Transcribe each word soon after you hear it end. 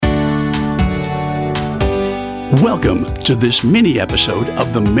Welcome to this mini episode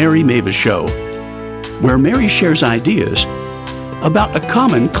of The Mary Mavis Show, where Mary shares ideas about a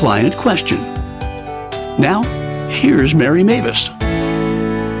common client question. Now, here's Mary Mavis.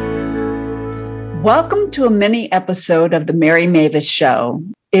 Welcome to a mini episode of The Mary Mavis Show.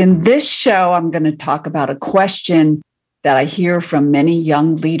 In this show, I'm going to talk about a question that I hear from many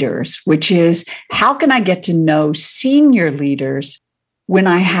young leaders, which is, how can I get to know senior leaders when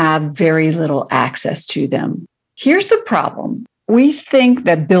I have very little access to them? Here's the problem. We think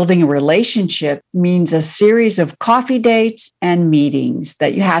that building a relationship means a series of coffee dates and meetings,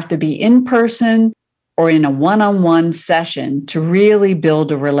 that you have to be in person or in a one-on-one session to really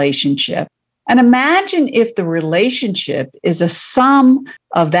build a relationship. And imagine if the relationship is a sum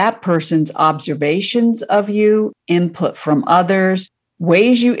of that person's observations of you, input from others,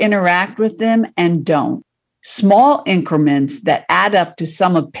 ways you interact with them and don't. Small increments that add up to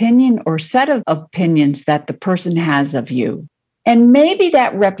some opinion or set of opinions that the person has of you. And maybe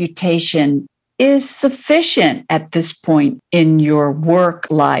that reputation is sufficient at this point in your work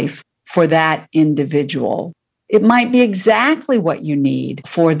life for that individual. It might be exactly what you need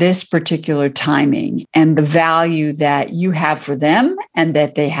for this particular timing and the value that you have for them and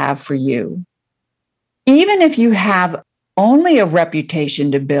that they have for you. Even if you have only a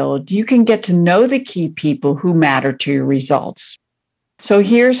reputation to build, you can get to know the key people who matter to your results. So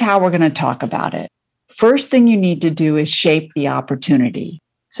here's how we're going to talk about it. First thing you need to do is shape the opportunity.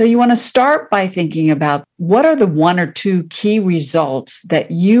 So you want to start by thinking about what are the one or two key results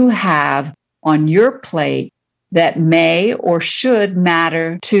that you have on your plate that may or should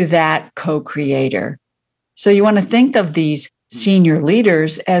matter to that co-creator. So you want to think of these senior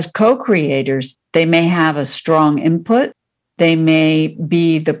leaders as co-creators. They may have a strong input. They may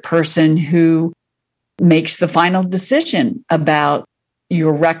be the person who makes the final decision about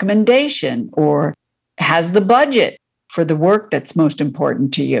your recommendation or has the budget for the work that's most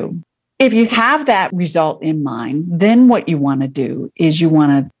important to you. If you have that result in mind, then what you want to do is you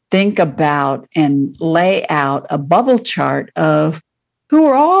want to think about and lay out a bubble chart of who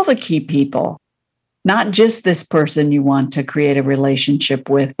are all the key people, not just this person you want to create a relationship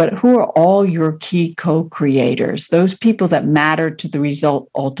with, but who are all your key co-creators, those people that matter to the result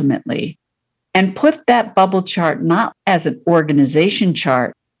ultimately. And put that bubble chart not as an organization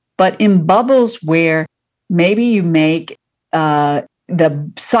chart, but in bubbles where maybe you make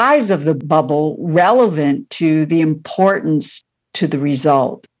the size of the bubble relevant to the importance to the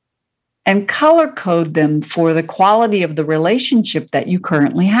result. And color code them for the quality of the relationship that you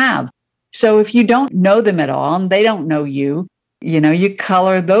currently have. So if you don't know them at all and they don't know you, you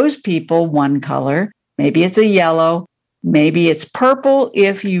color those people one color. Maybe it's a yellow, maybe it's purple.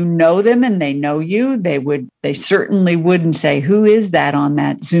 If you know them and they know you, they certainly wouldn't say, who is that on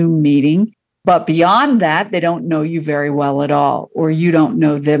that Zoom meeting? But beyond that, they don't know you very well at all, or you don't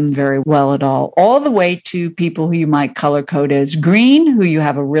know them very well at all the way to people who you might color code as green, who you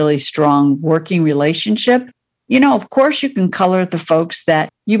have a really strong working relationship. Of course, you can color the folks that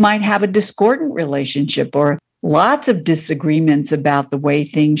you might have a discordant relationship or lots of disagreements about the way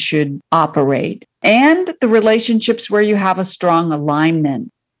things should operate. And the relationships where you have a strong alignment,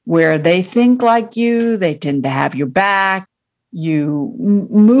 where they think like you, they tend to have your back, you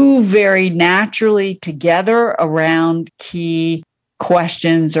move very naturally together around key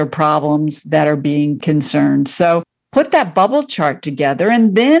questions or problems that are being concerned. So put that bubble chart together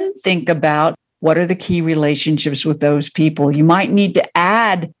and then think about what are the key relationships with those people? You might need to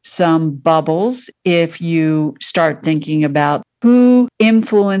add some bubbles if you start thinking about who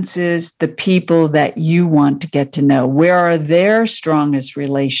influences the people that you want to get to know. Where are their strongest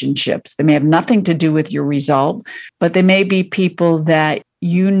relationships? They may have nothing to do with your result, but they may be people that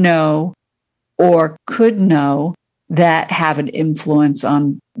you know or could know that have an influence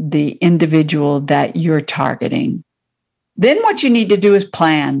on the individual that you're targeting. Then what you need to do is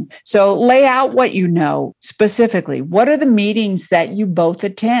plan. So lay out what you know specifically. What are the meetings that you both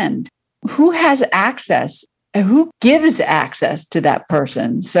attend? Who has access? And who gives access to that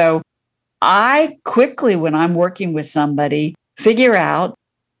person? So I quickly, when I'm working with somebody, figure out,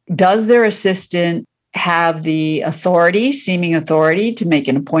 does their assistant have the authority, seeming authority, to make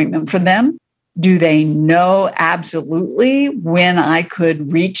an appointment for them? Do they know absolutely when I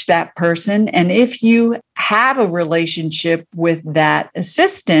could reach that person? And if you have a relationship with that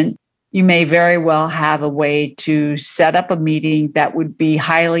assistant, you may very well have a way to set up a meeting that would be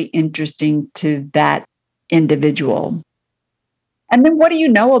highly interesting to that individual. And then what do you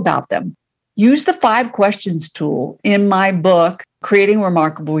know about them? Use the 5 questions tool in my book, Creating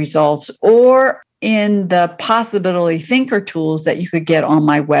Remarkable Results, or in the Possibility Thinker tools that you could get on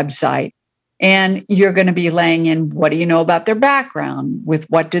my website. And you're going to be laying in, what do you know about their background? With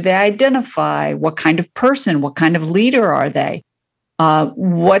what do they identify? What kind of person, what kind of leader are they?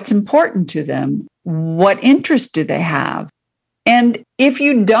 What's important to them? What interests do they have? And if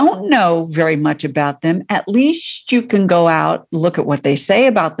you don't know very much about them, at least you can go out, look at what they say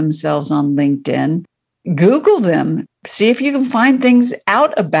about themselves on LinkedIn, Google them, see if you can find things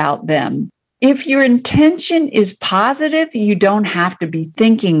out about them. If your intention is positive, you don't have to be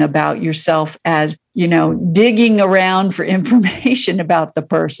thinking about yourself as, digging around for information about the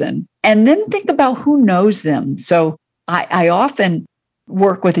person. And then think about who knows them. So I often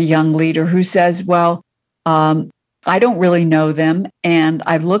work with a young leader who says, well, I don't really know them, and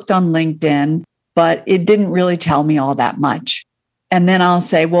I've looked on LinkedIn, but it didn't really tell me all that much. And then I'll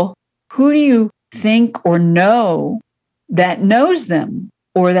say, well, who do you think or know that knows them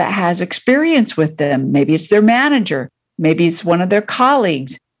or that has experience with them? Maybe it's their manager. Maybe it's one of their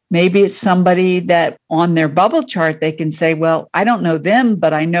colleagues. Maybe it's somebody that on their bubble chart, they can say, well, I don't know them,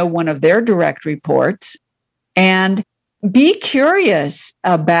 but I know one of their direct reports. And be curious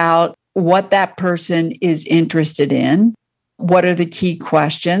about what that person is interested in. What are the key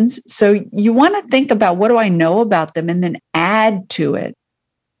questions? So you want to think about, what do I know about them, and then add to it.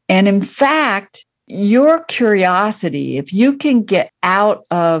 And in fact, your curiosity, if you can get out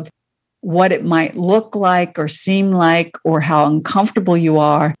of what it might look like or seem like, or how uncomfortable you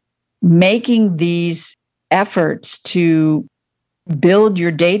are, making these efforts to build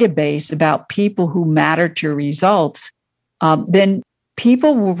your database about people who matter to your results, then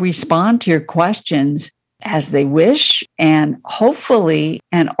people will respond to your questions as they wish, and hopefully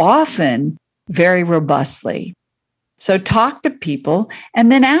and often very robustly. So talk to people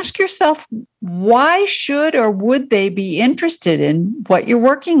and then ask yourself, why should or would they be interested in what you're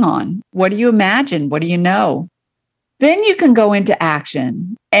working on? What do you imagine? What do you know? Then you can go into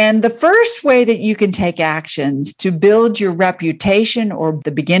action. And the first way that you can take actions to build your reputation or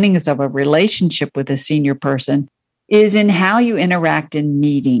the beginnings of a relationship with a senior person is in how you interact in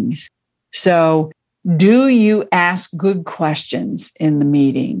meetings. So, do you ask good questions in the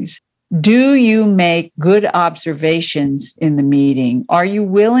meetings? Do you make good observations in the meeting? Are you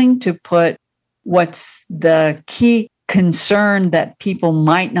willing to put what's the key concern that people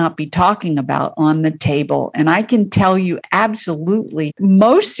might not be talking about on the table? And I can tell you absolutely,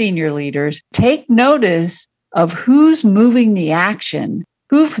 most senior leaders take notice of who's moving the action,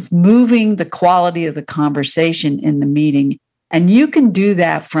 who's moving the quality of the conversation in the meeting. And you can do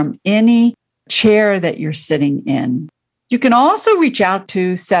that from any chair that you're sitting in. You can also reach out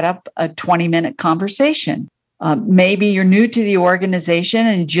to set up a 20-minute conversation. Maybe you're new to the organization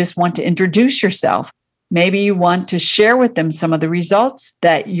and you just want to introduce yourself. Maybe you want to share with them some of the results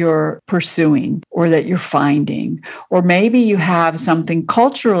that you're pursuing or that you're finding. Or maybe you have something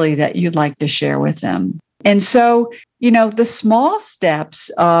culturally that you'd like to share with them. And so, the small steps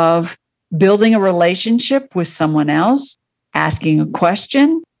of building a relationship with someone else, asking a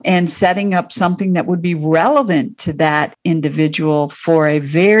question, and setting up something that would be relevant to that individual for a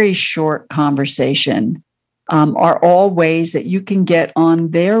very short conversation are all ways that you can get on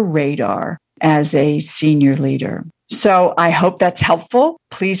their radar as a senior leader. So I hope that's helpful.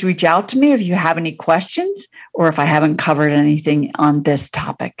 Please reach out to me if you have any questions or if I haven't covered anything on this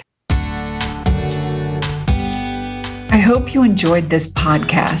topic. I hope you enjoyed this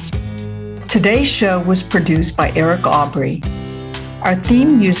podcast. Today's show was produced by Eric Aubrey. Our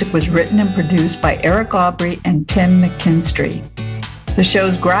theme music was written and produced by Eric Aubrey and Tim McKinstry. The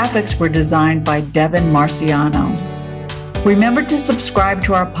show's graphics were designed by Devin Marciano. Remember to subscribe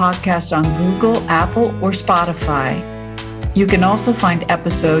to our podcast on Google, Apple, or Spotify. You can also find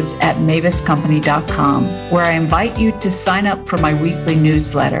episodes at maviscompany.com, where I invite you to sign up for my weekly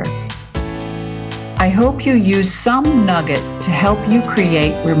newsletter. I hope you use some nugget to help you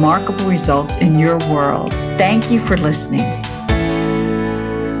create remarkable results in your world. Thank you for listening.